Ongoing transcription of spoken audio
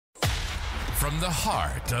From the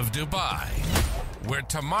heart of Dubai, where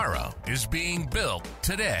tomorrow is being built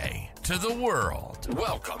today, to the world.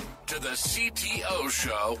 Welcome to the CTO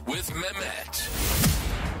Show with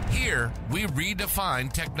Mehmet. Here, we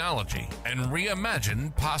redefine technology and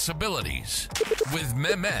reimagine possibilities. With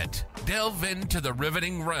Mehmet, delve into the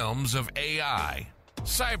riveting realms of AI,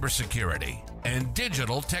 cybersecurity, and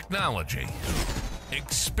digital technology.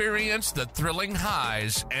 Experience the thrilling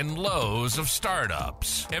highs and lows of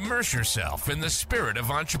startups. Immerse yourself in the spirit of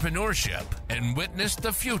entrepreneurship and witness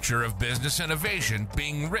the future of business innovation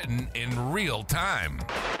being written in real time.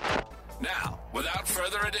 Now, without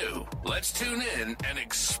further ado, let's tune in and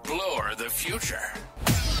explore the future.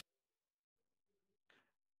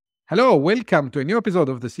 Hello, welcome to a new episode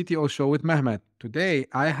of the CTO Show with Mehmet. Today,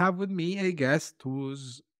 I have with me a guest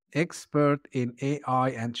who's expert in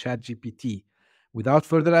AI and ChatGPT. Without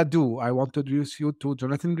further ado, I want to introduce you to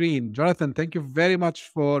Jonathan Green. Jonathan, thank you very much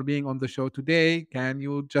for being on the show today. Can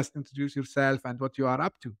you just introduce yourself and what you are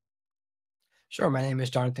up to? Sure. My name is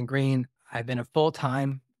Jonathan Green. I've been a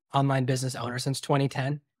full-time online business owner since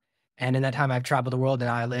 2010. And in that time, I've traveled the world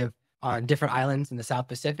and I live on different islands in the South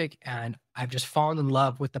Pacific. And I've just fallen in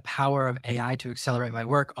love with the power of AI to accelerate my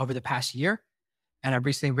work over the past year. And I've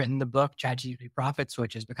recently written the book, ChatGPT Profits,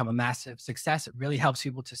 which has become a massive success. It really helps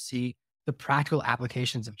people to see the practical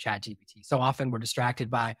applications of ChatGPT. So often we're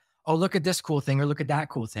distracted by, oh, look at this cool thing or look at that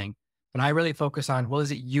cool thing. But I really focus on, well,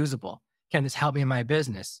 is it usable? Can this help me in my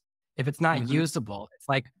business? If it's not usable, it's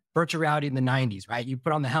like virtual reality in the 90s, right? You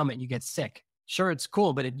put on the helmet and you get sick. Sure, it's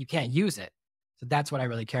cool, but you can't use it. So that's what I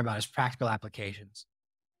really care about is practical applications.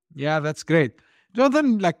 Yeah, that's great.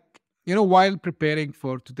 Jonathan, while preparing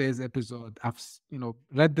for today's episode, I've,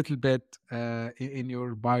 read a little bit in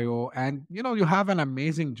your bio and, you have an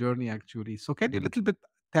amazing journey actually. So can you a little bit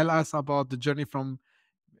tell us about the journey from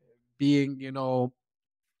being,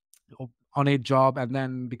 on a job and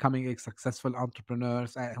then becoming a successful entrepreneur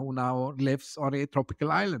who now lives on a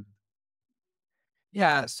tropical island?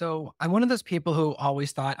 Yeah. So I'm one of those people who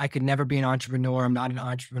always thought I could never be an entrepreneur. I'm not an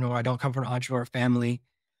entrepreneur. I don't come from an entrepreneur family.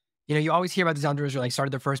 You always hear about these entrepreneurs who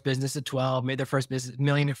started their first business at 12, made their first business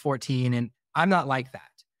million at 14. And I'm not like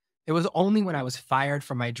that. It was only when I was fired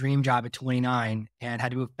from my dream job at 29 and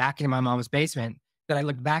had to move back into my mom's basement that I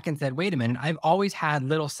looked back and said, wait a minute, I've always had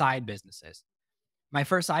little side businesses. My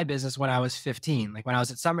first side business when I was 15, like when I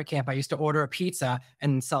was at summer camp, I used to order a pizza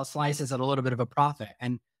and sell slices at a little bit of a profit.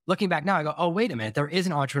 And looking back now, I go, oh, wait a minute, there is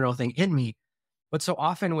an entrepreneurial thing in me. But so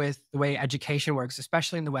often with the way education works,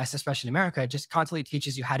 especially in the West, especially in America, it just constantly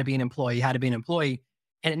teaches you how to be an employee.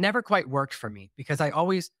 And it never quite worked for me because I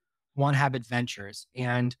always want to have adventures.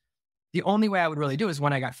 And the only way I would really do is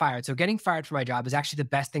when I got fired. So getting fired from my job is actually the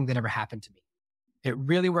best thing that ever happened to me. It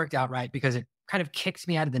really worked out right because it kind of kicked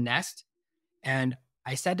me out of the nest. And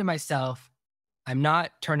I said to myself, I'm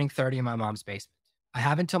not turning 30 in my mom's basement. I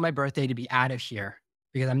have until my birthday to be out of here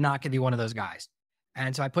because I'm not going to be one of those guys.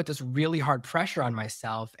 And so I put this really hard pressure on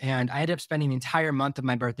myself and I ended up spending the entire month of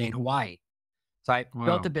my birthday in Hawaii. So I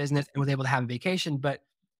built a business and was able to have a vacation. But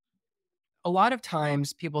a lot of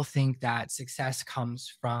times people think that success comes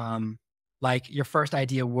from like your first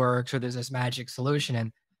idea works or there's this magic solution.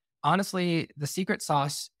 And honestly, the secret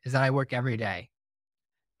sauce is that I work every day.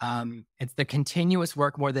 It's the continuous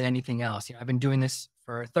work more than anything else. I've been doing this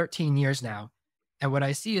for 13 years now. And what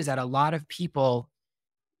I see is that a lot of people,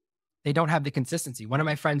 they don't have the consistency. One of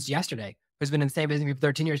my friends yesterday, who's been in the same business for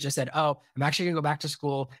 13 years, just said, oh, I'm actually going to go back to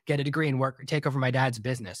school, get a degree and take over my dad's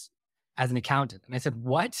business as an accountant. And I said,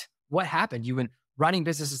 what? What happened? You've been running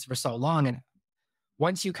businesses for so long. And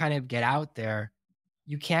once you kind of get out there,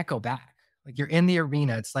 you can't go back. Like you're in the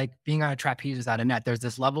arena. It's like being on a trapeze without a net. There's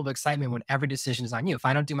this level of excitement when every decision is on you. If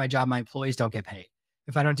I don't do my job, my employees don't get paid.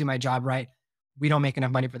 If I don't do my job right, we don't make enough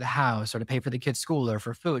money for the house or to pay for the kids' school or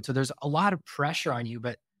for food. So there's a lot of pressure on you,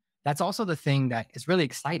 but that's also the thing that is really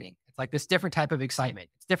exciting. It's like this different type of excitement.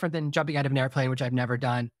 It's different than jumping out of an airplane, which I've never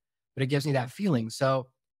done, but it gives me that feeling. So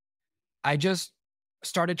I just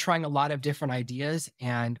started trying a lot of different ideas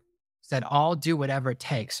and said, I'll do whatever it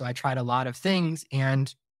takes. So I tried a lot of things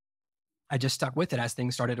and I just stuck with it as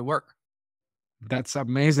things started to work. That's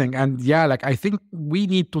amazing. And yeah, I think we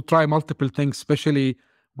need to try multiple things, especially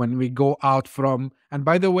when we go out from, and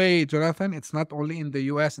by the way, Jonathan, it's not only in the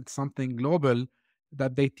US, it's something global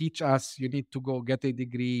that they teach us. You need to go get a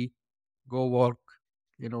degree, go work,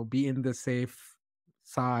 be in the safe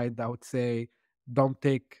side, I would say. Don't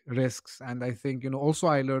take risks. And I think, also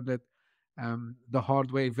I learned it the hard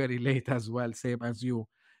way very late as well, same as you.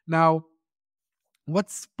 Now, what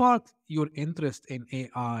sparked your interest in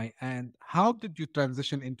AI and how did you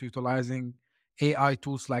transition into utilizing AI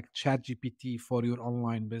tools like ChatGPT for your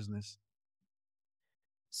online business?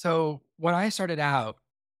 So when I started out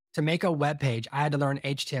to make a web page, I had to learn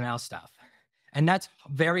HTML stuff. And that's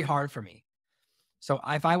very hard for me. So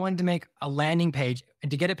if I wanted to make a landing page and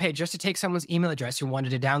to get a page just to take someone's email address who wanted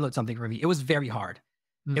to download something from me, it was very hard.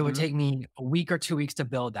 It would Mm-hmm. take me a week or 2 weeks to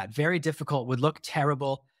build that. Very difficult, would look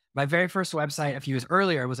terrible. My very first website a few years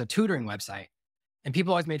earlier was a tutoring website. And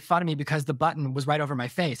people always made fun of me because the button was right over my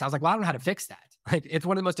face. I was like, well, I don't know how to fix that. Like, it's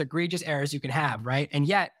one of the most egregious errors you can have, right? And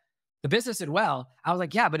yet the business did well. I was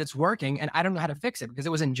like, yeah, but it's working. And I don't know how to fix it because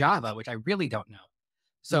it was in Java, which I really don't know.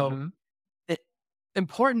 So Mm-hmm. the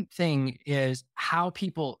important thing is how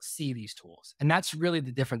people see these tools. And that's really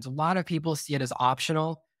the difference. A lot of people see it as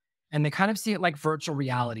optional and they kind of see it like virtual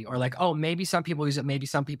reality or like, oh, maybe some people use it, maybe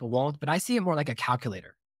some people won't. But I see it more like a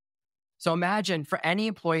calculator. So imagine for any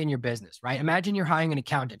employee in your business, right? Imagine you're hiring an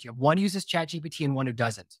accountant. You have one who uses ChatGPT and one who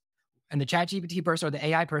doesn't. And the ChatGPT person or the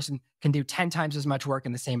AI person can do 10 times as much work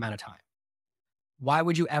in the same amount of time. Why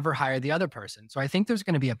would you ever hire the other person? So I think there's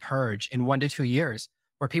going to be a purge in 1 to 2 years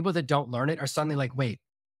where people that don't learn it are suddenly like, wait,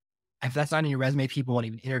 if that's not in your resume, people won't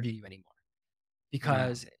even interview you anymore Yeah.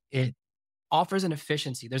 because it offers an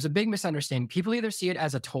efficiency. There's a big misunderstanding. People either see it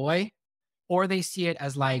as a toy or they see it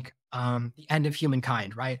as like the end of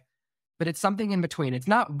humankind, right? But it's something in between. It's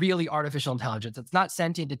not really artificial intelligence. It's not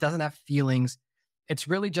sentient. It doesn't have feelings. It's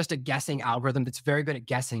really just a guessing algorithm that's very good at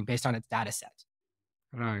guessing based on its data set.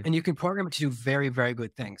 Right. And you can program it to do very, very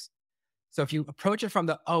good things. So if you approach it from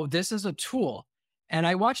the, oh, this is a tool. And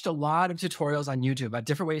I watched a lot of tutorials on YouTube about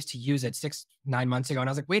different ways to use it 6, 9 months ago. And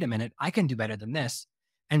I was like, wait a minute, I can do better than this.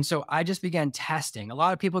 And so I just began testing. A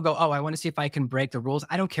lot of people go, oh, I want to see if I can break the rules.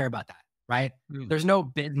 I don't care about that, right? Mm. There's no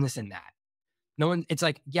business in that. No one, it's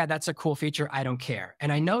like, yeah, that's a cool feature. I don't care. And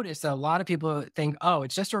I noticed that a lot of people think, oh,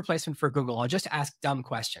 it's just a replacement for Google. I'll just ask dumb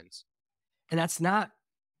questions. And that's not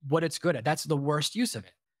what it's good at. That's the worst use of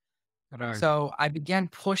it. Right. So I began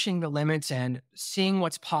pushing the limits and seeing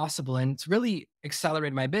what's possible. And it's really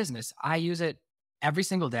accelerated my business. I use it every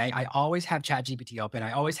single day. I always have ChatGPT open.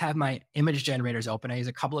 I always have my image generators open. I use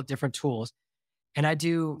a couple of different tools. And I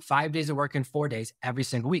do 5 days of work in 4 days every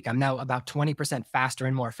single week. I'm now about 20% faster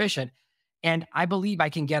and more efficient. And I believe I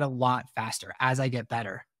can get a lot faster as I get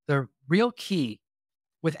better. The real key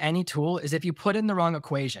with any tool is if you put in the wrong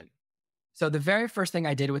equation. So the very first thing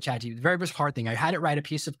I did with ChatGPT, the very first hard thing, I had it write a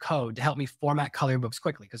piece of code to help me format coloring books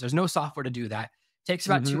quickly because there's no software to do that. It takes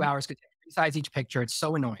about 2 hours to resize each picture. It's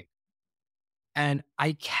so annoying. And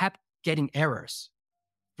I kept getting errors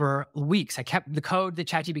for weeks. I kept the code that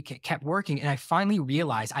ChatGPT kept working. And I finally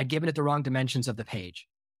realized I'd given it the wrong dimensions of the page.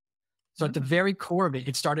 So at the very core of it,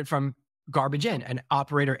 it started from garbage in, an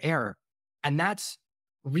operator error. And that's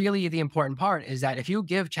really the important part is that if you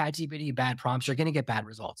give ChatGPT bad prompts, you're going to get bad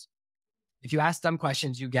results. If you ask dumb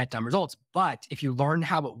questions, you get dumb results. But if you learn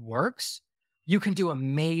how it works, you can do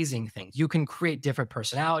amazing things. You can create different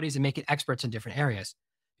personalities and make it experts in different areas.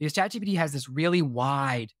 Because ChatGPT has this really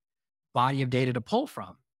wide body of data to pull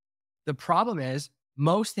from. The problem is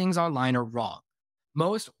most things online are wrong.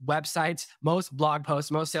 Most websites, most blog posts,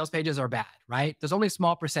 most sales pages are bad, right? There's only a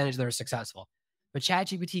small percentage that are successful. But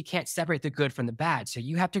ChatGPT can't separate the good from the bad. So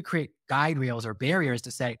you have to create guide rails or barriers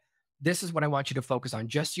to say, this is what I want you to focus on.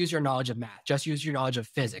 Just use your knowledge of math. Just use your knowledge of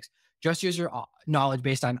physics. Just use your knowledge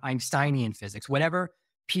based on Einsteinian physics, whatever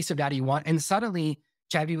piece of data you want. And suddenly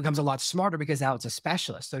ChatGPT becomes a lot smarter because now it's a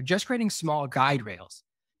specialist. So just creating small guide rails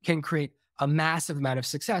can create a massive amount of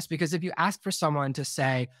success because if you ask for someone to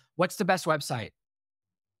say, what's the best website?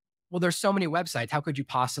 Well, there's so many websites. How could you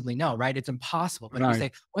possibly know, right? It's impossible. But if you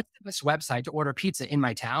say, what's the best website to order pizza in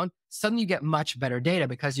my town? Suddenly you get much better data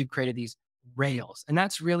because you've created these rails. And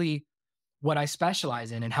that's really what I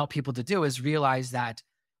specialize in and help people to do is realize that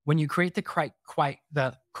when you create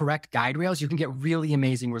the correct guide rails, you can get really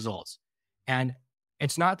amazing results. And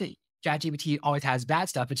it's not that ChatGPT always has bad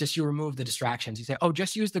stuff. It's just you remove the distractions. You say, oh,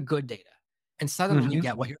 just use the good data. And suddenly you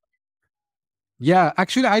get what you're. Yeah,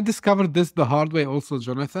 actually, I discovered this the hard way also,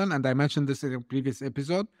 Jonathan, and I mentioned this in a previous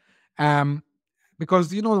episode. Um,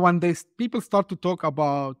 because when people start to talk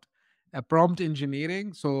about prompt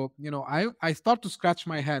engineering, so I start to scratch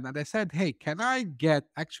my head, and I said, hey, can I get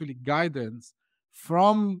actually guidance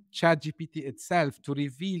from ChatGPT itself to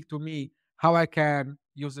reveal to me how I can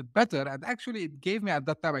use it better? And actually, it gave me at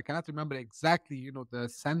that time, I cannot remember exactly, the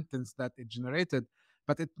sentence that it generated,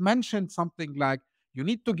 but it mentioned something like, you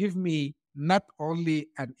need to give me not only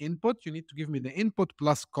an input, you need to give me the input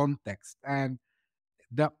plus context. And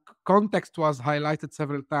the context was highlighted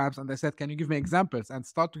several times. And I said, can you give me examples? And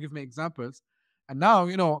start to give me examples. And now,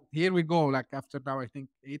 here we go. Like after now, I think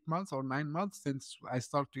 8 months or 9 months since I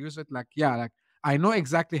start to use it, like I know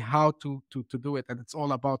exactly how to do it. And it's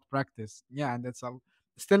all about practice. Yeah. And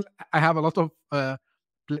still I have a lot of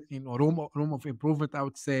room of improvement, I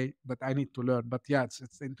would say, that I need to learn. But yeah,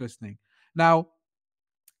 it's interesting. Now,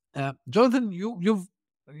 Jonathan, you've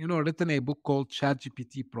written a book called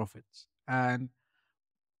ChatGPT Profits, and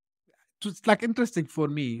it's like interesting for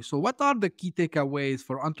me. So, what are the key takeaways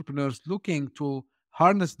for entrepreneurs looking to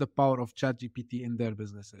harness the power of ChatGPT in their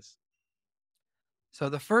businesses? So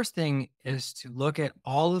the first thing is to look at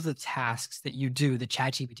all of the tasks that you do that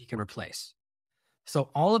ChatGPT can replace. So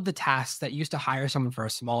all of the tasks that used to hire someone for a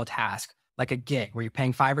small task, like a gig where you're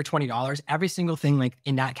paying $5 or $20, every single thing like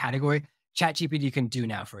in that category, ChatGPT can do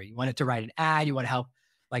now for you. You want it to write an ad, you want to help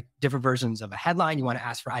like different versions of a headline, you want to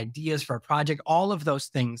ask for ideas for a project, all of those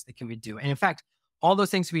things that can be do. And in fact, all those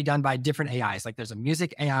things can be done by different AIs. Like there's a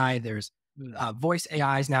music AI, there's voice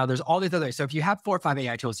AIs now, there's all these other. So if you have 4 or 5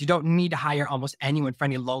 AI tools, you don't need to hire almost anyone for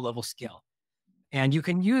any low level skill. And you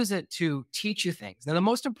can use it to teach you things. Now, the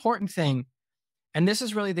most important thing, and this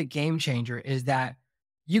is really the game changer, is that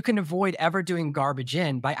you can avoid ever doing garbage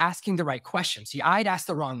in by asking the right question. See, I'd asked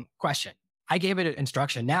the wrong question. I gave it an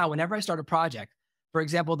instruction. Now, whenever I start a project, for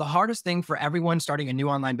example, the hardest thing for everyone starting a new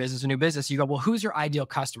online business, a new business, you go, well, who's your ideal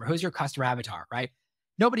customer? Who's your customer avatar, right?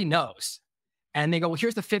 Nobody knows. And they go, well,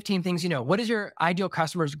 here's the 15 things you know. What is your ideal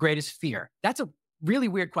customer's greatest fear? That's a really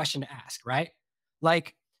weird question to ask, right?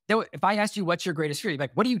 Like, if I asked you, what's your greatest fear? You're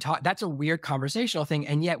like, what do you talk? That's a weird conversational thing.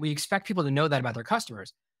 And yet we expect people to know that about their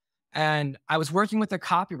customers. And I was working with a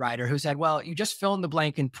copywriter who said, well, you just fill in the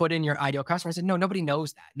blank and put in your ideal customer. I said, no, nobody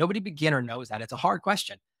knows that. Nobody beginner knows that. It's a hard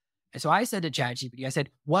question. And so I said to ChatGPT, I said,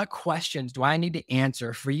 what questions do I need to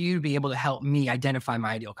answer for you to be able to help me identify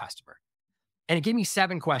my ideal customer? And it gave me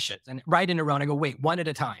 7 questions and right in a row. And I go, wait, one at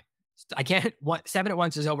a time. I can't, 7 at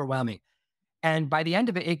once is overwhelming. And by the end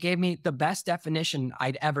of it, it gave me the best definition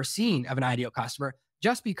I'd ever seen of an ideal customer,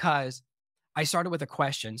 just because I started with a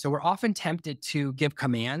question. So we're often tempted to give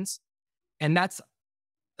commands, and that's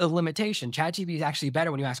a limitation. ChatGPT is actually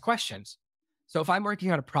better when you ask questions. So if I'm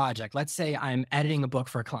working on a project, let's say I'm editing a book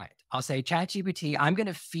for a client, I'll say, ChatGPT, I'm going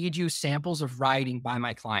to feed you samples of writing by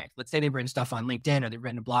my client. Let's say they've written stuff on LinkedIn or they've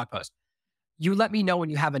written a blog post. You let me know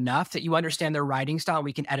when you have enough that you understand their writing style, and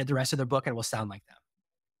we can edit the rest of their book and it will sound like them.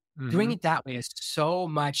 Doing it that way is so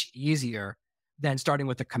much easier than starting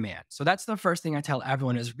with a command. So that's the first thing I tell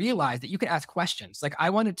everyone, is realize that you can ask questions. Like when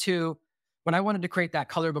I wanted to create that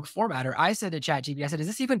color book formatter, I said to ChatGPT, I said, is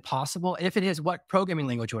this even possible? And if it is, what programming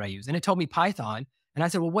language would I use? And it told me Python. And I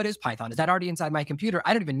said, well, what is Python? Is that already inside my computer?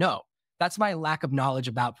 I don't even know. That's my lack of knowledge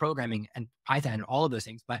about programming and Python and all of those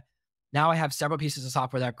things. But now I have several pieces of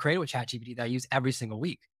software that I've created with ChatGPT that I use every single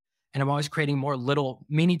week. And I'm always creating more little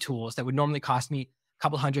mini tools that would normally cost me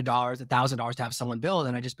couple $100, $1,000 to have someone build.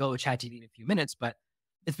 And I just build with ChatGPT in a few minutes, but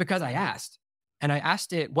it's because I asked. And I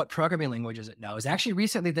asked it what programming languages it knows. Actually,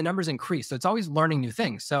 recently the numbers increased. So it's always learning new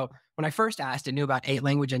things. So when I first asked, it knew about 8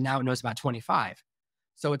 languages, and now it knows about 25.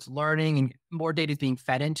 So it's learning, and more data is being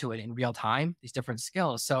fed into it in real time, these different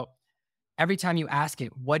skills. So every time you ask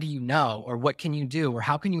it, what do you know? Or what can you do? Or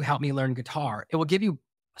how can you help me learn guitar? It will give you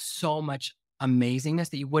so much amazingness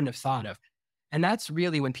that you wouldn't have thought of. And that's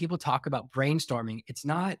really when people talk about brainstorming, it's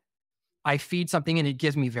not I feed something and it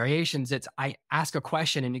gives me variations. It's I ask a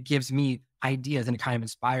question and it gives me ideas and it kind of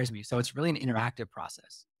inspires me. So it's really an interactive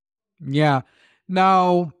process. Yeah.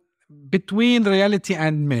 Now, between reality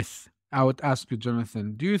and myth, I would ask you,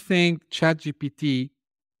 Jonathan, do you think ChatGPT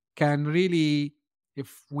can really,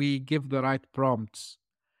 if we give the right prompts,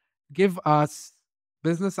 give us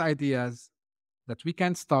business ideas that we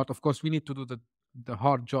can start? Of course, we need to do the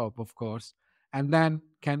hard job, of course. And then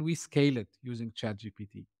can we scale it using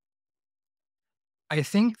ChatGPT? I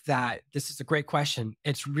think that this is a great question.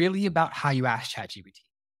 It's really about how you ask ChatGPT.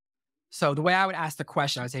 So the way I would ask the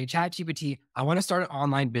question, I would say, ChatGPT, I want to start an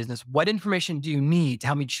online business. What information do you need to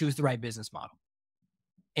help me choose the right business model?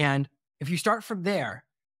 And if you start from there,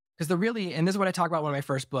 because and this is what I talk about in one of my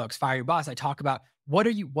first books, Fire Your Boss, I talk about what are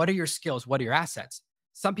your skills? What are your assets?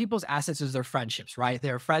 Some people's assets is their friendships, right?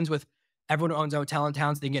 They're friends with everyone who owns a hotel in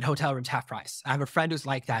towns, they can get hotel rooms half price. I have a friend who's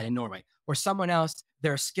like that in Norway. Or someone else,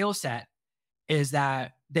 their skill set is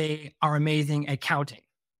that they are amazing at counting,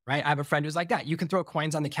 right? I have a friend who's like that. You can throw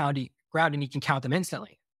coins on the ground and he can count them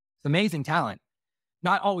instantly. It's amazing talent.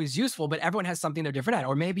 Not always useful, but everyone has something they're different at.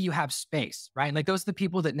 Or maybe you have space, right? Like those are the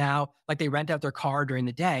people that now, like they rent out their car during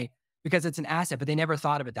the day because it's an asset, but they never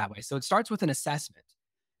thought of it that way. So it starts with an assessment.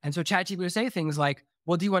 And so ChatGPT would say things like,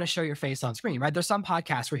 well, do you want to show your face on screen, right? There's some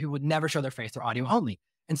podcasts where people would never show their face, they're audio only.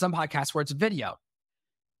 And some podcasts where it's video.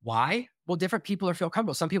 Why? Well, different people feel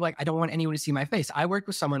comfortable. Some people are like, I don't want anyone to see my face. I worked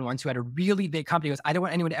with someone once who had a really big company who goes, I don't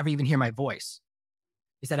want anyone to ever even hear my voice.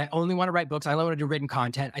 He said, I only want to write books. I only want to do written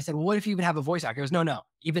content. I said, well, what if you even have a voice actor? He goes, no.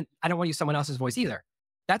 Even I don't want to use someone else's voice either.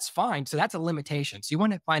 That's fine. So that's a limitation. So you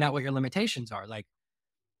want to find out what your limitations are. Like,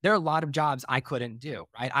 there are a lot of jobs I couldn't do,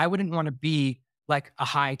 right? I wouldn't want to be like a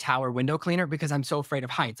high tower window cleaner because I'm so afraid of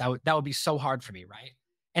heights. That would be so hard for me, right?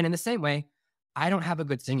 And in the same way, I don't have a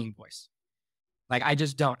good singing voice. Like, I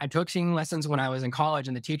just don't. I took singing lessons when I was in college,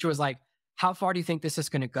 and the teacher was like, how far do you think this is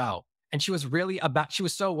going to go? And she was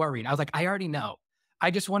so worried. I was like, I already know.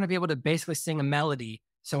 I just want to be able to basically sing a melody.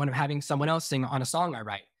 So when I'm having someone else sing on a song I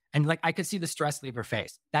write, and like, I could see the stress leave her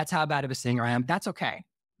face. That's how bad of a singer I am. That's okay.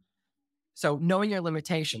 So knowing your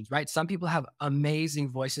limitations, right? Some people have amazing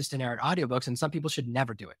voices to narrate audiobooks, and some people should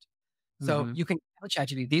never do it. So you can tell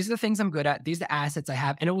ChatGPT, these are the things I'm good at. These are the assets I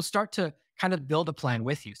have, and it will start to kind of build a plan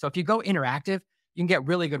with you. So if you go interactive, you can get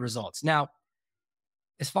really good results. Now,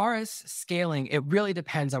 as far as scaling, it really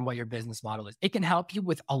depends on what your business model is. It can help you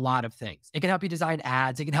with a lot of things. It can help you design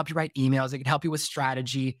ads. It can help you write emails. It can help you with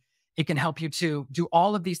strategy. It can help you to do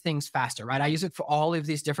all of these things faster, right? I use it for all of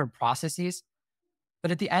these different processes.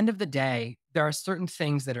 But at the end of the day, there are certain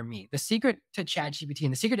things that are me. The secret to ChatGPT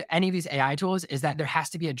and the secret to any of these AI tools is that there has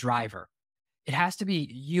to be a driver. It has to be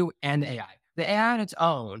you and the AI. The AI on its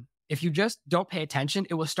own, if you just don't pay attention,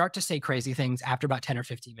 it will start to say crazy things after about 10 or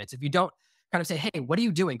 15 minutes. If you don't kind of say, hey, what are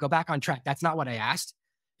you doing? Go back on track. That's not what I asked.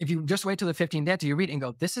 If you just wait till the 15th answer, you read it and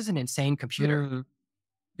go, this is an insane computer.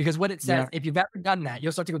 Because what it says, if you've ever done that,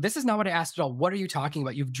 you'll start to go, this is not what I asked at all. What are you talking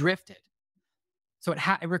about? You've drifted. So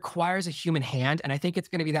it requires a human hand. And I think it's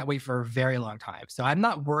going to be that way for a very long time. So I'm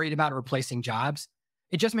not worried about replacing jobs.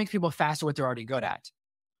 It just makes people faster what they're already good at.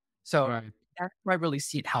 So that's where I really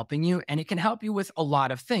see it helping you. And it can help you with a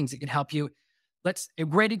lot of things. It can help you. A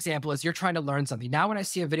great example is you're trying to learn something. Now, when I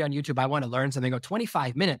see a video on YouTube, I want to learn something, go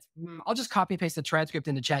 25 minutes. I'll just copy and paste the transcript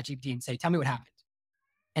into ChatGPT and say, tell me what happened.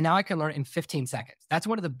 And now I can learn in 15 seconds. That's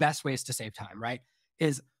one of the best ways to save time, right?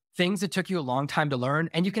 Is things that took you a long time to learn.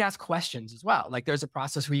 And you can ask questions as well. Like, there's a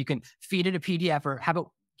process where you can feed it a PDF or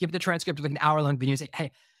give the transcript of like an hour-long video and say,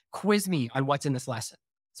 hey, quiz me on what's in this lesson.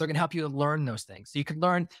 So it can help you to learn those things. So you can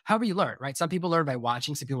learn however you learn, right? Some people learn by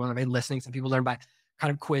watching, some people learn by listening, some people learn by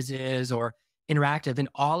kind of quizzes or interactive. And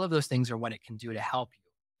all of those things are what it can do to help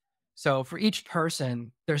you. So for each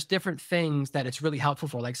person, there's different things that it's really helpful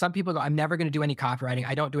for. Like, some people go, I'm never going to do any copywriting.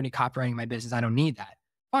 I don't do any copywriting in my business. I don't need that.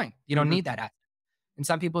 Fine. You don't need that. And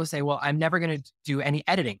some people say, well, I'm never going to do any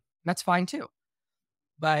editing. That's fine too.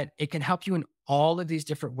 But it can help you in all of these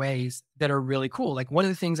different ways that are really cool. Like, one of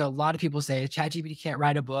the things a lot of people say is ChatGPT can't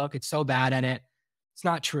write a book. It's so bad at it. It's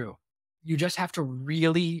not true. You just have to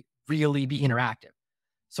really, really be interactive.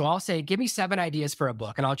 So I'll say, give me 7 ideas for a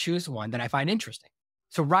book, and I'll choose one that I find interesting.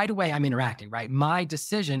 So right away, I'm interacting, right? My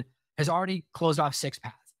decision has already closed off 6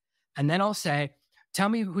 paths. And then I'll say, tell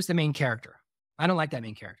me who's the main character. I don't like that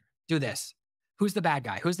main character. Do this. Who's the bad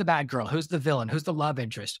guy? Who's the bad girl? Who's the villain? Who's the love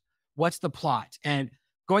interest? What's the plot? And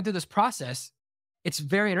going through this process, it's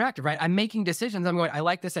very interactive, right? I'm making decisions. I'm going, I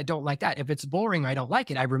like this. I don't like that. If it's boring or I don't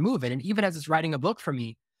like it, I remove it. And even as it's writing a book for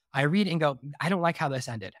me, I read it and go, I don't like how this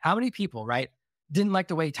ended. How many people, right, didn't like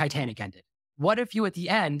the way Titanic ended? What if you, at the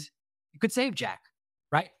end, you could save Jack,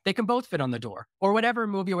 right? They can both fit on the door, or whatever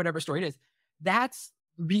movie or whatever story it is. That's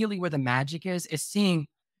really where the magic is seeing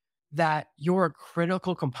that you're a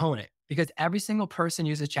critical component, because every single person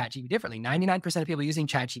uses ChatGPT differently. 99% of people using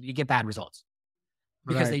ChatGPT get bad results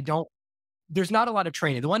because there's not a lot of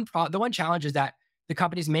training. The one challenge is that the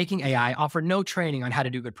companies making AI offer no training on how to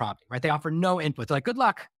do good prompting, right? They offer no input. They're like, good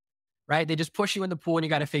luck, right? They just push you in the pool and you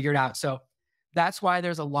got to figure it out. So that's why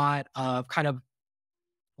there's a lot of kind of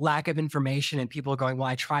lack of information and people going, well,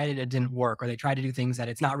 I tried it, it didn't work, or they try to do things that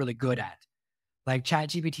it's not really good at. Like,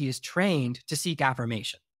 ChatGPT is trained to seek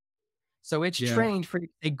affirmation. So it's trained for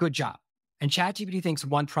a good job. And ChatGPT thinks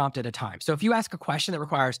one prompt at a time. So if you ask a question that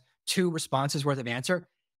requires 2 responses worth of answer,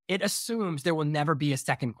 it assumes there will never be a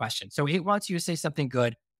second question. So it wants you to say something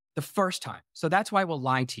good the first time. So that's why it will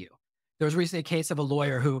lie to you. There was recently a case of a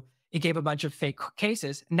lawyer who he gave a bunch of fake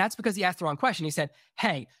cases. And that's because he asked the wrong question. He said,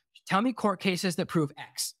 hey, tell me court cases that prove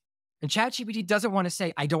X. And ChatGPT doesn't want to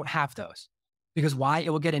say, I don't have those. Because why?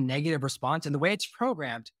 It will get a negative response. And the way it's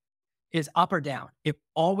programmed is up or down. It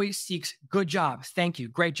always seeks good job, thank you,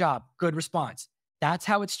 great job, good response. That's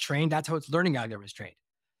how it's trained. That's how its learning algorithm is trained.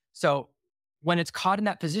 So when it's caught in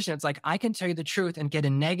that position, it's like, I can tell you the truth and get a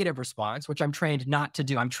negative response, which I'm trained not to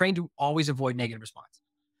do. I'm trained to always avoid negative response.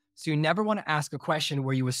 So you never want to ask a question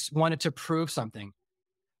where you wanted to prove something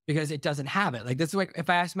because it doesn't have it. Like, this is like if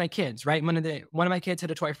I ask my kids, right? One of my kids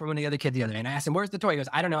hid a toy from one of the other kids the other day, and I asked him, where's the toy? He goes,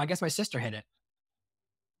 I don't know. I guess my sister hid it.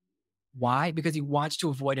 Why? Because he wants to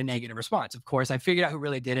avoid a negative response. Of course, I figured out who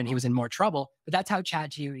really did it and he was in more trouble, but that's how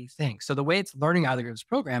ChatGPT thinks. So the way it's learning algorithms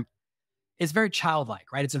program is very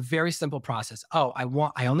childlike, right? It's a very simple process. Oh,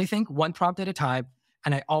 I only think one prompt at a time,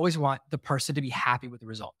 and I always want the person to be happy with the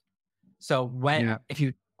result. So Yeah. if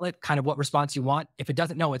you tell it kind of what response you want, if it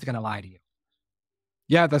doesn't know, it's going to lie to you.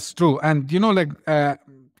 Yeah, that's true. And like a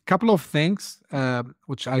couple of things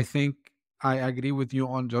which I think I agree with you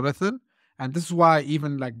on, Jonathan. And this is why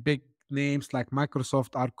even like big names like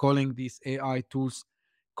Microsoft are calling these AI tools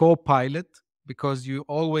co-pilot, because you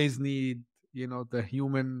always need the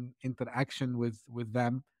human interaction with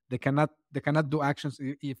them. They cannot do actions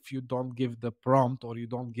if you don't give the prompt, or you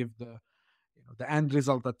don't give the end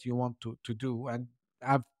result that you want to do. And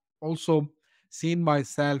I've also seen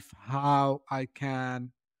myself how I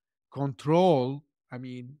can control,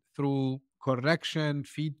 through correction,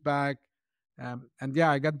 feedback. And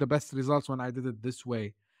yeah, I got the best results when I did it this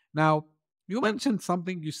way. Now, you mentioned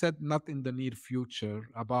something, you said not in the near future,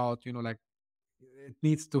 about like it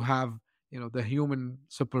needs to have the human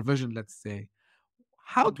supervision, let's say.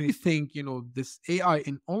 How do you think this AI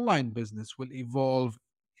in online business will evolve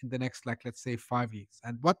in the next, like, let's say 5 years,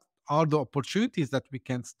 and what are the opportunities that we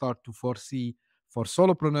can start to foresee for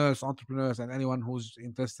solopreneurs, entrepreneurs, and anyone who's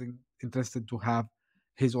interested to have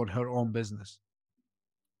his or her own business?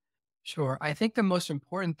 Sure. I think the most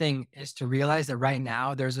important thing is to realize that right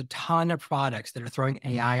now there's a ton of products that are throwing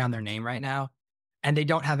AI on their name right now, and they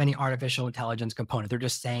don't have any artificial intelligence component. They're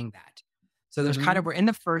just saying that. So Hmm. we're in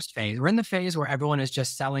the first phase. We're in the phase where everyone is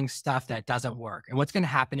just selling stuff that doesn't work. And what's going to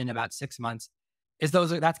happen in about 6 months is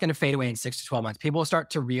that's going to fade away in 6 to 12 months. People will start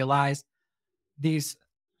to realize these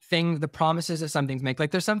things, the promises that some things make.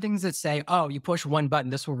 Like there's some things that say, oh, you push one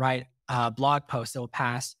button, this will write a blog post that will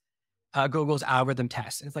pass Google's algorithm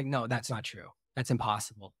test. And it's like, no, that's not true. That's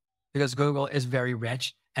impossible because Google is very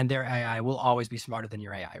rich and their AI will always be smarter than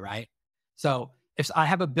your AI, right? So if I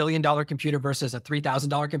have $1 billion computer versus a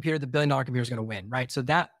 $3,000 computer, the $1 billion computer is going to win, right? So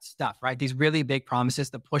that stuff, right? These really big promises,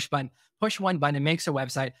 the push one button, it makes a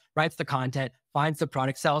website, writes the content, finds the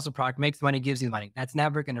product, sells the product, makes money, gives you money. That's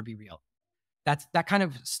never going to be real. That kind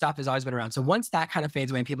of stuff has always been around. So once that kind of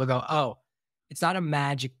fades away and people go, oh, it's not a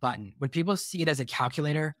magic button. When people see it as a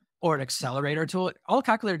calculator or an accelerator tool, all a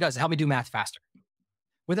calculator does is help me do math faster.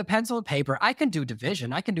 With a pencil and paper, I can do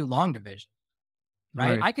division. I can do long division,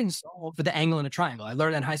 right? Right. I can solve for the angle in a triangle. I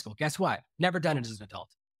learned that in high school. Guess what? Never done it as an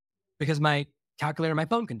adult because my calculator, my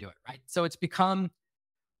phone can do it, right? So it's become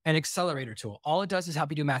an accelerator tool. All it does is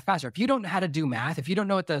help you do math faster. If you don't know how to do math, if you don't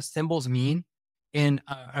know what the symbols mean in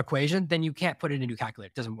an equation, then you can't put it into a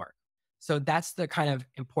calculator. It doesn't work. So that's the kind of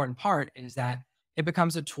important part, is that it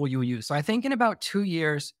becomes a tool you will use. So I think in about 2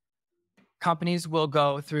 years, companies will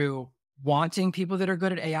go through wanting people that are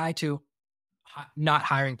good at AI to not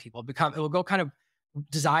hiring people. It will go kind of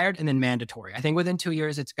desired and then mandatory. I think within 2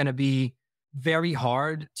 years, it's going to be very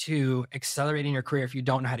hard to accelerate in your career if you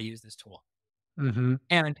don't know how to use this tool. Hmm.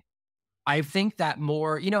 And I think that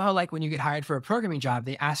more, you know how like when you get hired for a programming job,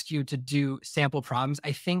 they ask you to do sample problems.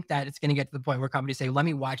 I think that it's going to get to the point where companies say, let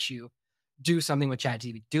me watch you do something with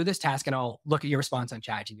ChatGPT. Do this task and I'll look at your response on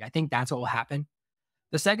ChatGPT. I think that's what will happen.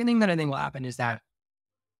 The second thing that I think will happen is that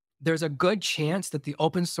there's a good chance that the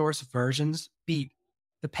open source versions beat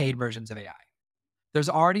the paid versions of AI. There's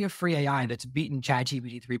already a free AI that's beaten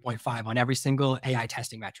ChatGPT 3.5 on every single AI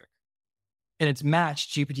testing metric. And it's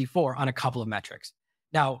matched GPT-4 on a couple of metrics.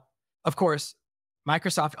 Now, of course,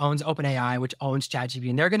 Microsoft owns OpenAI, which owns ChatGPT,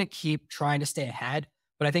 and they're going to keep trying to stay ahead.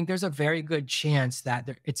 But I think there's a very good chance that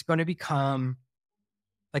it's going to become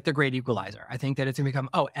like the great equalizer. I think that it's going to become,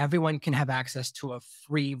 oh, everyone can have access to a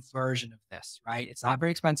free version of this, right? It's not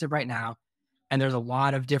very expensive right now. And there's a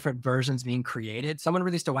lot of different versions being created. Someone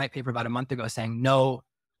released a white paper about a month ago saying no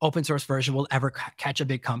open source version will ever catch a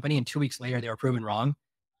big company. And 2 weeks later, they were proven wrong.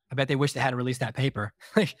 I bet they wish they hadn't released that paper.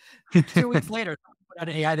 Like 2 weeks later, put out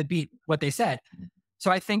an AI that beat what they said. So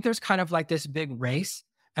I think there's kind of like this big race.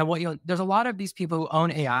 And there's a lot of these people who own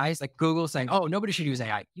AIs, like Google saying, oh, nobody should use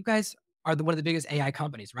AI. You guys are one of the biggest AI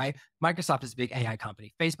companies, right? Microsoft is a big AI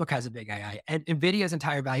company. Facebook has a big AI. And NVIDIA's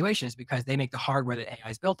entire valuation is because they make the hardware that AI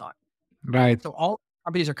is built on. Right. So all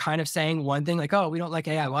companies are kind of saying one thing like, oh, we don't like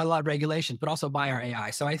AI. We want a lot of regulations, but also buy our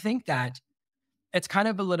AI. So I think that it's kind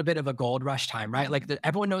of a little bit of a gold rush time, right? Like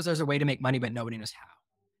everyone knows there's a way to make money, but nobody knows how.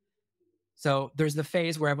 So there's the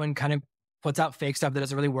phase where everyone kind of puts out fake stuff that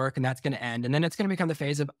doesn't really work, and that's going to end. And then it's going to become the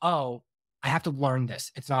phase of, oh, I have to learn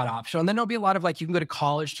this. It's not optional. And then there'll be a lot of like, you can go to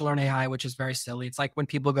college to learn AI, which is very silly. It's like when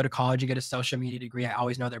people go to college, you get a social media degree. I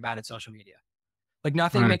always know they're bad at social media. Like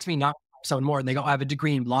nothing Right. makes me not someone more. And they go, I have a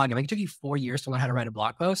degree in blogging. Like it took you 4 years to learn how to write a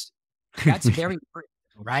blog post. That's very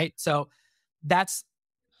right? So that's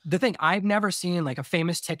the thing. I've never seen like a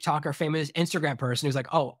famous TikTok or famous Instagram person who's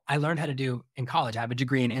like, oh, I learned how to do in college. I have a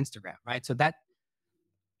degree in Instagram, right? So that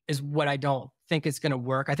is what I don't think is going to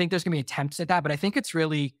work. I think there's going to be attempts at that, but I think it's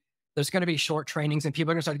really, there's going to be short trainings and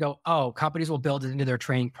people are going to start to go, oh, companies will build it into their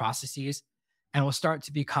training processes and will start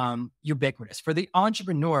to become ubiquitous. For the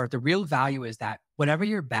entrepreneur, the real value is that whatever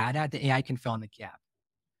you're bad at, the AI can fill in the gap.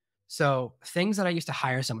 So things that I used to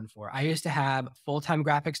hire someone for, I used to have full-time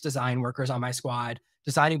graphics design workers on my squad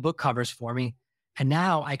designing book covers for me. And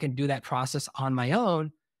now I can do that process on my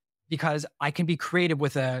own because I can be creative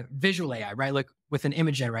with a visual AI, right? Like with an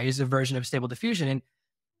image generator, I use a version of Stable Diffusion and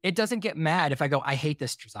it doesn't get mad if I go, I hate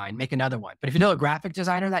this design, make another one. But if you know a graphic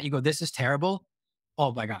designer that you go, this is terrible.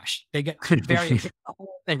 Oh my gosh, they get very, the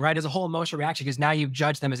whole thing, right? As a whole emotional reaction because now you've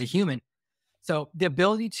judged them as a human. So the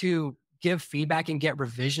ability to give feedback and get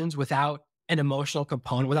revisions without an emotional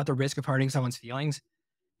component, without the risk of hurting someone's feelings,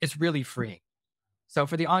 it's really freeing. So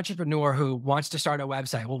for the entrepreneur who wants to start a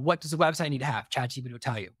website, well, what does the website need to have? ChatGPT will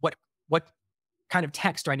tell you. What kind of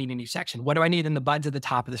text do I need in each section? What do I need in the buttons at the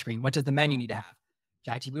top of the screen? What does the menu need to have?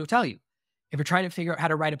 ChatGPT will tell you. If you're trying to figure out how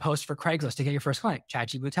to write a post for Craigslist to get your first client,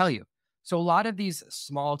 ChatGPT will tell you. So a lot of these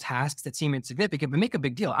small tasks that seem insignificant but make a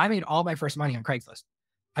big deal. I made all my first money on Craigslist.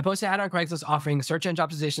 I posted an ad on Craigslist offering search engine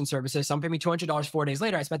optimization services. Someone paid me $200. 4 days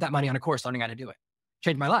later, I spent that money on a course learning how to do it.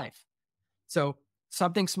 Changed my life. So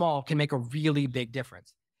something small can make a really big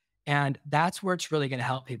difference. And that's where it's really going to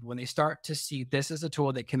help people when they start to see this is a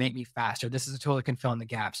tool that can make me faster. This is a tool that can fill in the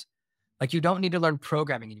gaps. Like you don't need to learn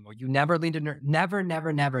programming anymore. You never need to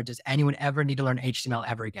never does anyone ever need to learn HTML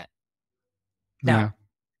ever again. Now,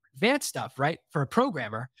 advanced stuff, right? For a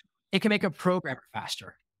programmer, it can make a programmer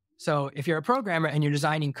faster. So if you're a programmer and you're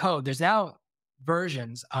designing code, there's now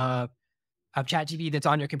versions of ChatGPT that's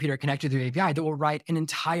on your computer connected through API that will write an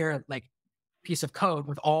entire like piece of code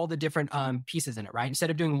with all the different pieces in it, right?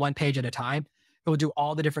 Instead of doing one page at a time, it will do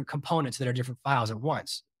all the different components that are different files at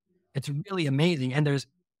once. It's really amazing. And there's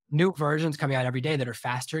new versions coming out every day that are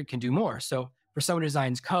faster and can do more. So for someone who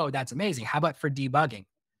designs code, that's amazing. How about for debugging?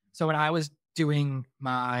 So when I was building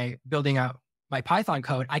out my Python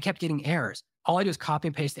code, I kept getting errors. All I do is copy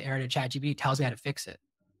and paste the error to ChatGPT, tells me how to fix it.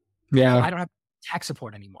 Yeah. I don't have tech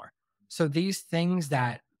support anymore. So these things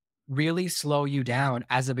that really slow you down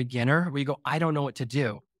as a beginner, where you go, I don't know what to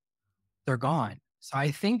do, they're gone. So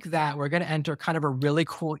I think that we're going to enter kind of a really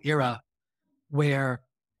cool era where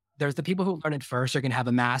there's the people who learn it first are going to have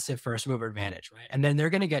a massive first mover advantage, right? And then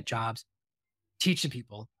they're going to get jobs teaching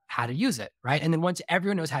people how to use it, right? And then once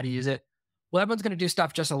everyone knows how to use it, well, everyone's going to do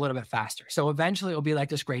stuff just a little bit faster. So eventually it'll be like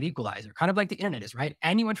this great equalizer, kind of like the internet is, right?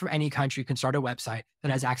 Anyone from any country can start a website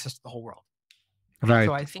that has access to the whole world. Right.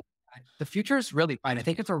 So I think the future is really fine. I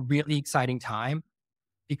think it's a really exciting time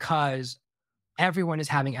because everyone is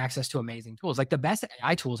having access to amazing tools. Like the best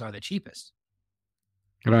AI tools are the cheapest.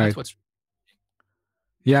 Right. That's what's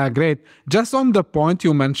Yeah, great. Just on the point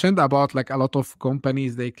you mentioned about like a lot of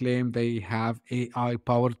companies, they claim they have AI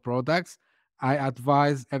powered products. I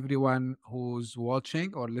advise everyone who's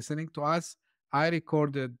watching or listening to us, I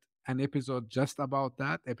recorded an episode just about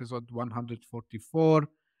that, episode 144,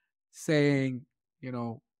 saying,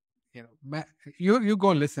 you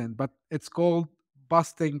go listen, but it's called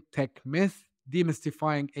Busting Tech Myth,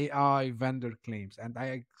 Demystifying AI Vendor Claims. And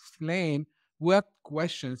I explain what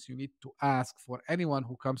questions you need to ask for anyone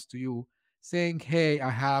who comes to you saying, hey,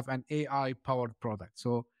 I have an AI powered product.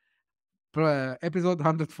 So episode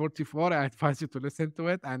 144, I advise you to listen to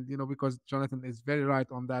it. And because Jonathan is very right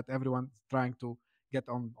on that, everyone's trying to get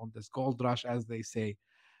on this gold rush, as they say.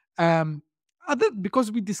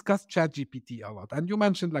 Because we discussed ChatGPT a lot, and you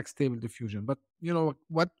mentioned like Stable Diffusion, but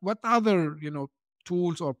what other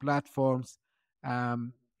tools or platforms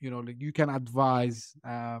like you can advise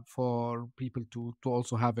for people to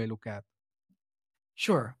also have a look at?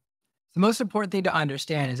 Sure. The most important thing to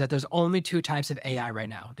understand is that there's only two types of AI right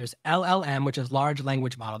now. There's LLM, which is large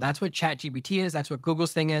language model. That's what ChatGPT is. That's what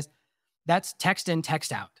Google's thing is. That's text in,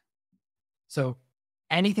 text out. So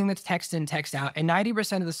anything that's text in, text out, and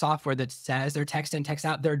 90% of the software that says they're text in, text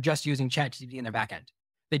out, they're just using ChatGPT in their backend.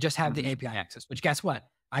 They just have the API access, which guess what?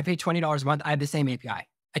 I pay $20 a month. I have the same API.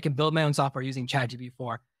 I can build my own software using ChatGPT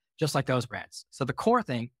 4, just like those brands. So the core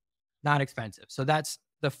thing, not expensive. So that's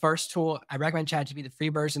the first tool. I recommend ChatGPT. The free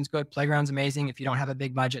version's good. Playground's amazing. If you don't have a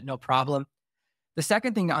big budget, no problem. The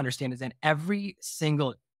second thing to understand is that every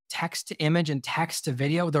single text to image and text to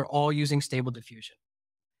video, they're all using Stable Diffusion.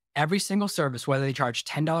 Every single service, whether they charge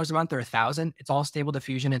 $10 a month or $1,000, it's all Stable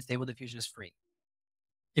Diffusion, and Stable Diffusion is free.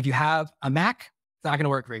 If you have a Mac, it's not going to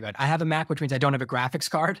work very good. I have a Mac, which means I don't have a graphics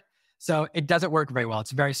card. So it doesn't work very well.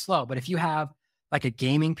 It's very slow. But if you have like a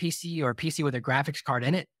gaming PC or a PC with a graphics card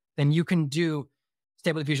in it, then you can do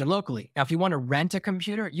Stable Diffusion locally. Now, if you want to rent a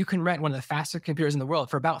computer, you can rent one of the fastest computers in the world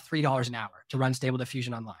for about $3 an hour to run Stable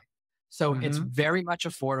Diffusion online. So it's very much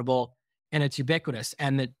affordable and it's ubiquitous.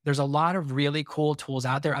 And there's a lot of really cool tools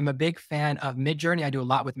out there. I'm a big fan of Midjourney. I do a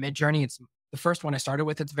lot with Midjourney. It's the first one I started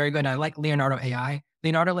with. It's very good. And I like Leonardo AI.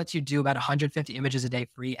 Leonardo lets you do about 150 images a day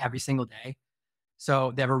free every single day.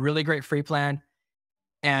 So they have a really great free plan.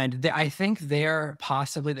 And I think they're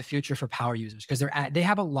possibly the future for power users because they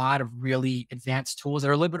have a lot of really advanced tools that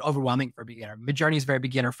are a little bit overwhelming for a beginner. Midjourney is very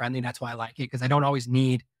beginner friendly. And that's why I like it because I don't always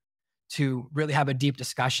need to really have a deep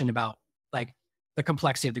discussion about like the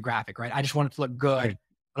complexity of the graphic, right? I just want it to look good.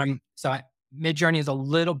 Right. But Midjourney is a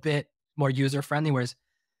little bit more user friendly, whereas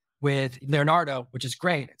with Leonardo, which is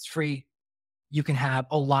great, it's free. You can have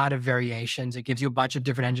a lot of variations. It gives you a bunch of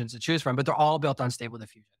different engines to choose from, but they're all built on Stable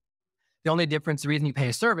Diffusion. The only difference, the reason you pay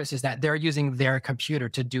a service is that they're using their computer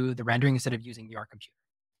to do the rendering instead of using your computer.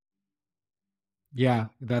 Yeah,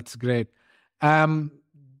 that's great.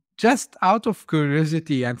 Just out of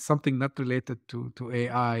curiosity and something not related to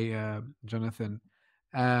AI, Jonathan,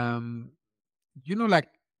 um, like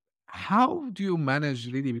how do you manage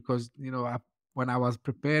really? Because when I was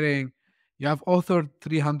preparing, you have authored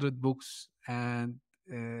 300 books, and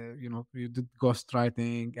you did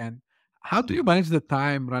ghostwriting, and how do you manage the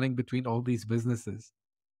time running between all these businesses?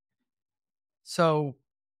 So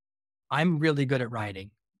I'm really good at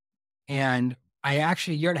writing. And I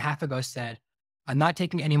actually, a year and a half ago said, I'm not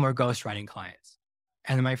taking any more ghostwriting clients.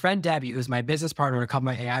 And then my friend Debbie, who's my business partner in a couple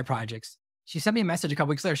of my AI projects, she sent me a message a couple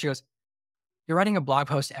weeks later. She goes, you're writing a blog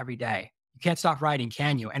post every day. You can't stop writing,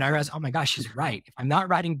 can you? And I realized, oh my gosh, she's right. If I'm not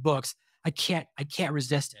writing books, I can't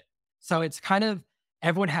resist it. So it's kind of,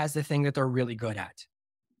 everyone has the thing that they're really good at.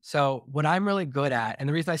 So what I'm really good at, and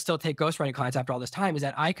the reason I still take ghostwriting clients after all this time is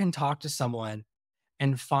that I can talk to someone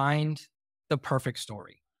and find the perfect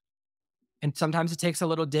story. And sometimes it takes a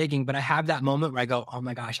little digging, but I have that moment where I go, oh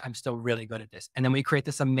my gosh, I'm still really good at this. And then we create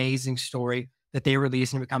this amazing story that they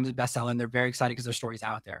release and it becomes a bestseller. And they're very excited because their story's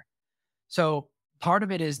out there. So part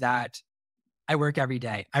of it is that I work every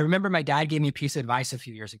day. I remember my dad gave me a piece of advice a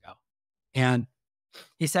few years ago. And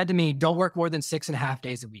he said to me, don't work more than 6.5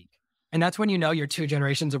 days a week. And that's when you know you're 2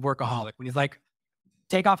 generations of workaholic. When he's like,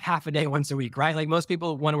 take off half a day once a week, right? Like most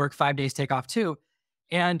people want to work 5 days, take off 2.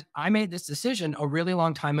 And I made this decision a really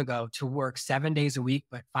long time ago to work 7 days a week,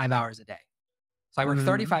 but 5 hours a day. So I work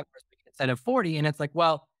 35 hours a week instead of 40. And it's like,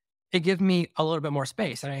 well, it gives me a little bit more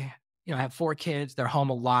space. And I have 4 kids. They're home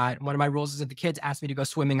a lot. One of my rules is if the kids ask me to go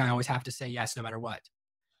swimming, I always have to say yes, no matter what.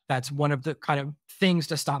 That's one of the kind of things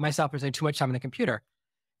to stop myself from spending too much time on the computer.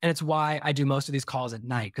 And it's why I do most of these calls at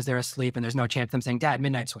night because they're asleep and there's no chance of them saying, Dad,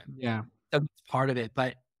 midnight swim. Yeah. That's part of it.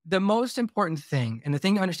 But the most important thing, and the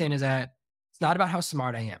thing to understand is that it's not about how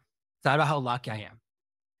smart I am. It's not about how lucky I am.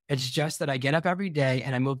 It's just that I get up every day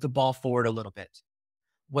and I move the ball forward a little bit.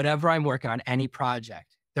 Whatever I'm working on, any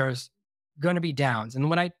project, there's going to be downs.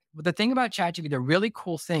 And the thing about ChatGPT, the really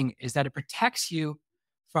cool thing is that it protects you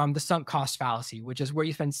from the sunk cost fallacy, which is where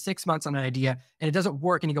you spend 6 months on an idea and it doesn't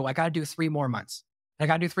work. And you go, I got to do 3 more months. I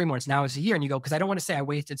got to do 3 more months. Now it's a year. And you go, because I don't want to say I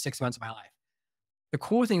wasted 6 months of my life. The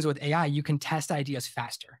cool things with AI, you can test ideas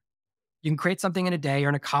faster. You can create something in a day or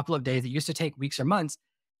in a couple of days that used to take weeks or months.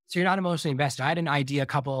 So you're not emotionally invested. I had an idea a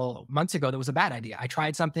couple months ago that was a bad idea. I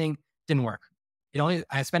tried something, didn't work.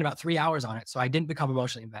 I spent about 3 hours on it. So I didn't become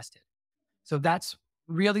emotionally invested. So that's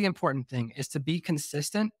really important thing is to be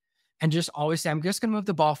consistent and just always say, I'm just going to move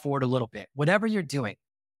the ball forward a little bit, whatever you're doing.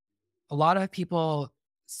 A lot of people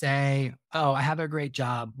say, oh, I have a great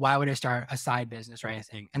job. Why would I start a side business or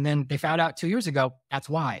anything? And then they found out 2 years ago, that's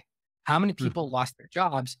why. How many people lost their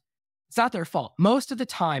jobs? It's not their fault. Most of the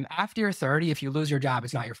time, after you're 30, if you lose your job,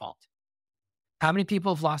 it's not your fault. How many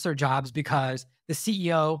people have lost their jobs because the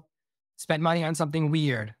CEO spent money on something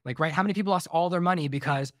weird? Like, right? How many people lost all their money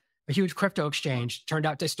because a huge crypto exchange turned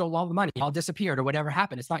out they stole all the money, all disappeared or whatever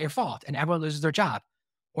happened? It's not your fault. And everyone loses their job.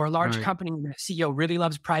 Or a large company, the CEO really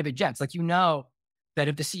loves private jets. Like, that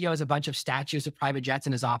if the CEO has a bunch of statues of private jets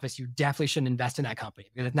in his office, you definitely shouldn't invest in that company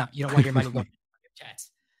because if not, you don't want your money going to private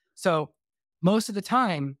jets. So most of the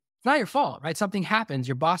time, it's not your fault, right? Something happens,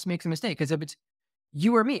 your boss makes a mistake. Because if it's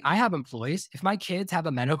you or me, I have employees. If my kids have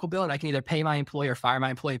a medical bill and I can either pay my employee or fire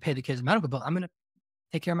my employee, pay the kids a medical bill, I'm going to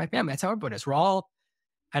take care of my family. That's how everybody is. We're all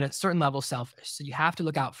at a certain level selfish. So you have to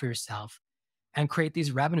look out for yourself and create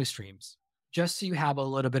these revenue streams just so you have a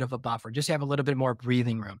little bit of a buffer, just so you have a little bit more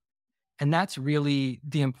breathing room. And that's really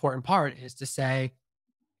the important part is to say,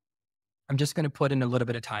 I'm just going to put in a little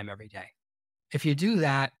bit of time every day. If you do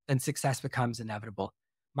that, then success becomes inevitable.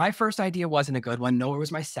 My first idea wasn't a good one, nor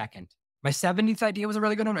was my second. My 70th idea was a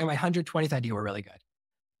really good one, and my 120th idea were really good.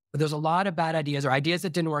 But there's a lot of bad ideas or ideas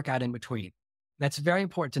that didn't work out in between. That's very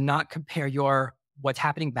important to not compare what's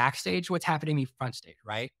happening backstage, what's happening front stage,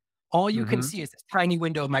 right? All you can Mm-hmm. see is this tiny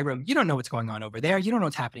window of my room. You don't know what's going on over there. You don't know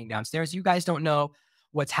what's happening downstairs. You guys don't know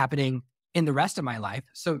what's happening in the rest of my life.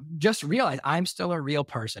 So just realize I'm still a real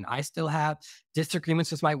person. I still have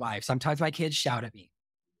disagreements with my wife. Sometimes my kids shout at me.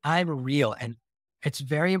 I'm real. And it's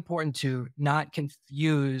very important to not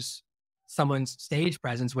confuse someone's stage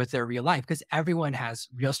presence with their real life because everyone has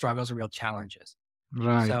real struggles and real challenges. So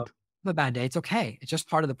Right. a bad day, it's okay. It's just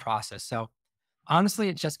part of the process. So honestly,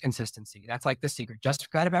 it's just consistency. That's like the secret. Just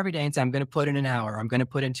get up every day and say, I'm going to put in an hour. I'm going to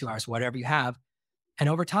put in 2 hours, whatever you have. And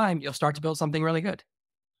over time, you'll start to build something really good.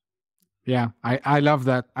 Yeah, I love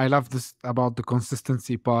that. I love this about the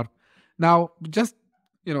consistency part. Now, just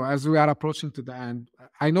as we are approaching to the end,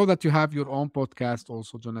 I know that you have your own podcast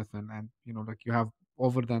also, Jonathan, and like you have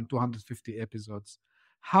over than 250 episodes.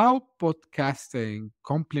 How podcasting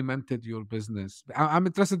complemented your business? I'm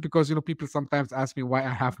interested because people sometimes ask me why I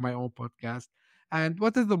have my own podcast, and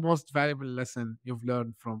what is the most valuable lesson you've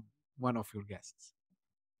learned from one of your guests?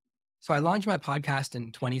 So I launched my podcast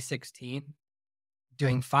in 2016,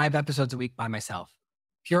 doing 5 episodes a week by myself,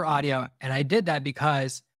 pure audio. And I did that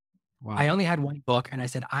because I Wow. only had one book and I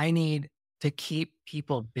said, I need to keep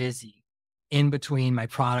people busy in between my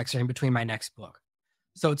products or in between my next book.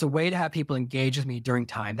 So it's a way to have people engage with me during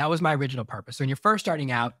time. That was my original purpose. So when you're first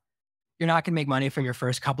starting out, you're not going to make money from your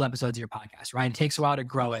first couple episodes of your podcast, right? It takes a while to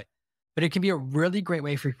grow it, but it can be a really great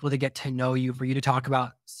way for people to get to know you, for you to talk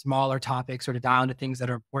about smaller topics or to dial into things that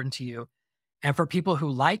are important to you. And for people who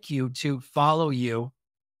like you to follow you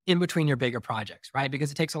in between your bigger projects, right?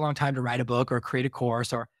 Because it takes a long time to write a book or create a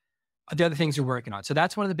course or the other things you're working on. So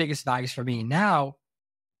that's one of the biggest values for me. Now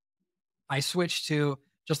I switched to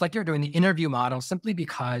just like you're doing the interview model simply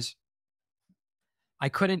because I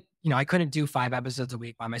couldn't do 5 episodes a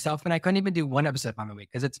week by myself, and I couldn't even do one episode by my week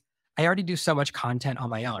because I already do so much content on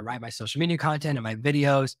my own, right? My social media content and my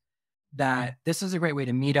videos that this is a great way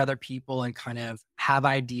to meet other people and kind of have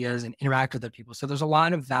ideas and interact with other people. So there's a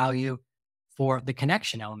lot of value for the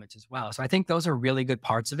connection elements as well. So I think those are really good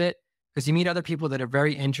parts of it because you meet other people that are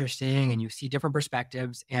very interesting and you see different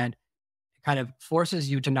perspectives and it kind of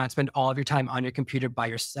forces you to not spend all of your time on your computer by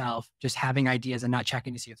yourself, just having ideas and not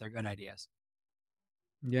checking to see if they're good ideas.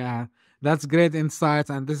 Yeah, that's great insights.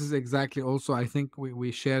 And this is exactly also, I think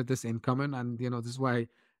we share this in common. And, this is why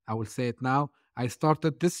I will say it now. I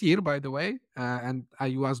started this year, by the way, and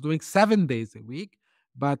I was doing 7 days a week.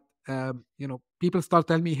 But, people start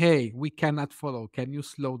telling me, hey, we cannot follow. Can you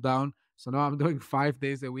slow down? So now I'm doing 5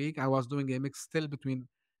 days a week. I was doing a mix still between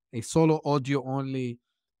a solo audio only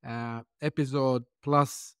episode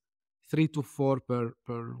plus 3 to 4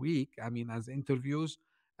 per week. I mean, as interviews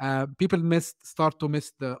people start to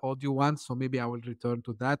miss the audio one, so maybe I will return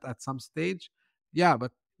to that at some stage. Yeah,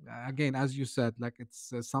 but again, as you said, like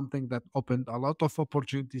it's something that opened a lot of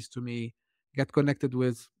opportunities to me. Get connected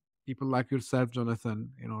with people like yourself, Jonathan.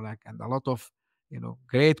 And a lot of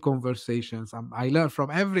great conversations. I learn from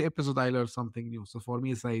every episode. I learn something new. So for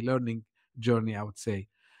me, it's a learning journey, I would say.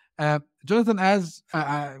 Jonathan, as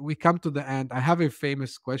we come to the end, I have a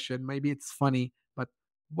famous question. Maybe it's funny, but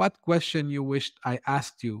what question you wished I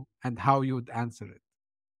asked you and how you would answer it?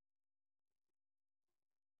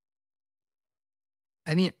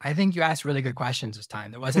 I mean, I think you asked really good questions this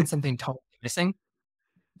time. There wasn't something totally missing.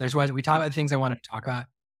 We talked about the things I wanted to talk about.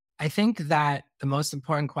 I think that the most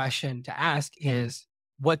important question to ask is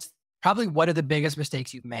what are the biggest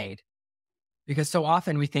mistakes you've made? Because so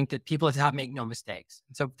often we think that people at the top make no mistakes.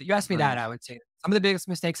 And so if you asked me Right. that, I would say some of the biggest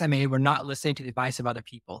mistakes I made were not listening to the advice of other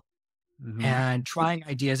people Mm-hmm. and trying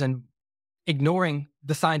ideas and ignoring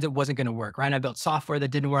the signs it wasn't going to work, right? I built software that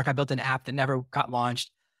didn't work. I built an app that never got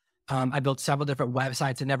launched. I built several different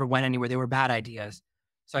websites that never went anywhere. They were bad ideas.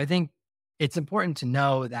 So I think it's important to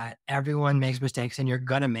know that everyone makes mistakes and you're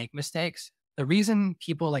going to make mistakes. The reason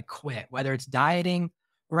people like quit, whether it's dieting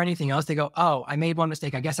or anything else, they go, oh, I made one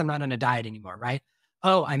mistake. I guess I'm not on a diet anymore, right?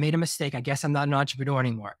 Oh, I made a mistake. I guess I'm not an entrepreneur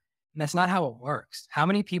anymore. And that's not how it works. How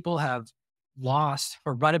many people have lost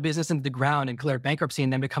or run a business into the ground and declared bankruptcy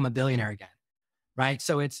and then become a billionaire again, right?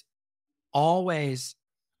 So it's always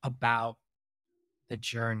about the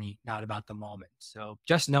journey, not about the moment. So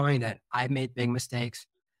just knowing that I've made big mistakes,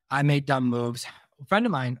 I made dumb moves. A friend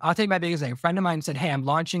of mine, I'll take my biggest thing. A friend of mine said, hey, I'm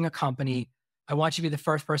launching a company. I want you to be the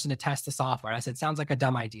first person to test the software. I said, sounds like a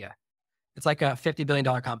dumb idea. It's like a $50 billion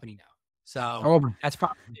company now. So Oh, my- that's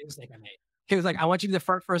probably the biggest mistake I made. He was like, I want you to be the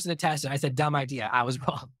first person to test it. I said, dumb idea. I was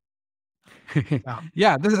wrong. Wow.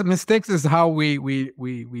 Yeah, this mistakes is how we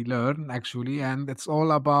learn actually, and it's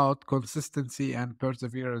all about consistency and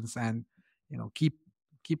perseverance, and keep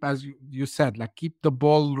as you said, like keep the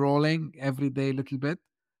ball rolling every day a little bit.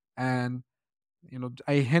 And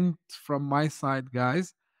I hint from my side,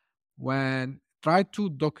 guys, when try to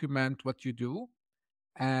document what you do,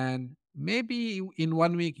 and maybe in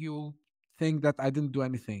 1 week you think that I didn't do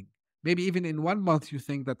anything. Maybe even in 1 month you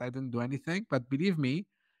think that I didn't do anything. But believe me,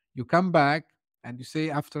 you come back and you say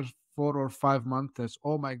after 4 or 5 months,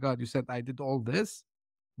 oh my God, you said I did all this.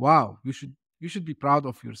 Wow, you should be proud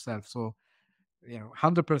of yourself. So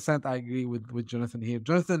 100% I agree with Jonathan here.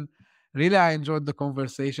 Jonathan, really I enjoyed the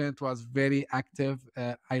conversation. It was very active.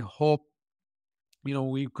 I hope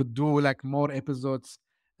we could do like more episodes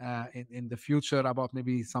in the future about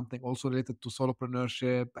maybe something also related to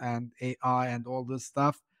solopreneurship and AI and all this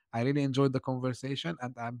stuff. I really enjoyed the conversation,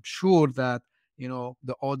 and I'm sure that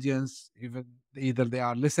the audience, even either they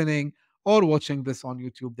are listening or watching this on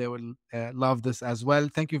YouTube, they will love this as well.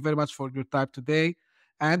 Thank you very much for your time today.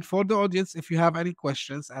 And for the audience, if you have any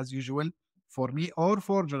questions, as usual, for me or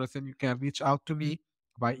for Jonathan, you can reach out to me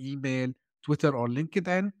by email, Twitter, or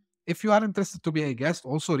LinkedIn. If you are interested to be a guest,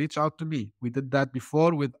 also reach out to me. We did that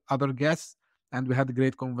before with other guests, and we had a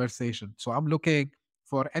great conversation. So I'm looking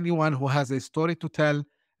for anyone who has a story to tell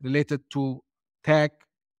related to tech,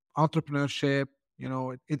 entrepreneurship.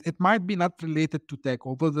 It might be not related to tech,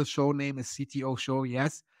 although the show name is CTO Show,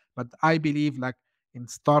 yes. But I believe like in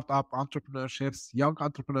startup entrepreneurships, young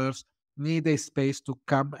entrepreneurs need a space to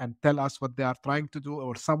come and tell us what they are trying to do,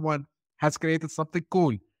 or someone has created something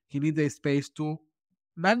cool. He needs a space to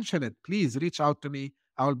mention it. Please reach out to me.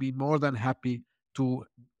 I will be more than happy to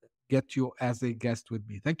get you as a guest with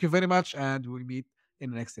me. Thank you very much, and we'll meet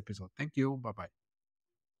in the next episode. Thank you. Bye bye.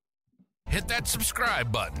 Hit that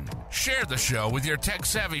subscribe button, share the show with your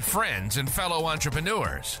tech-savvy friends and fellow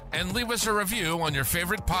entrepreneurs, and leave us a review on your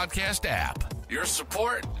favorite podcast app. Your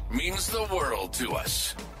support means the world to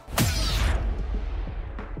us.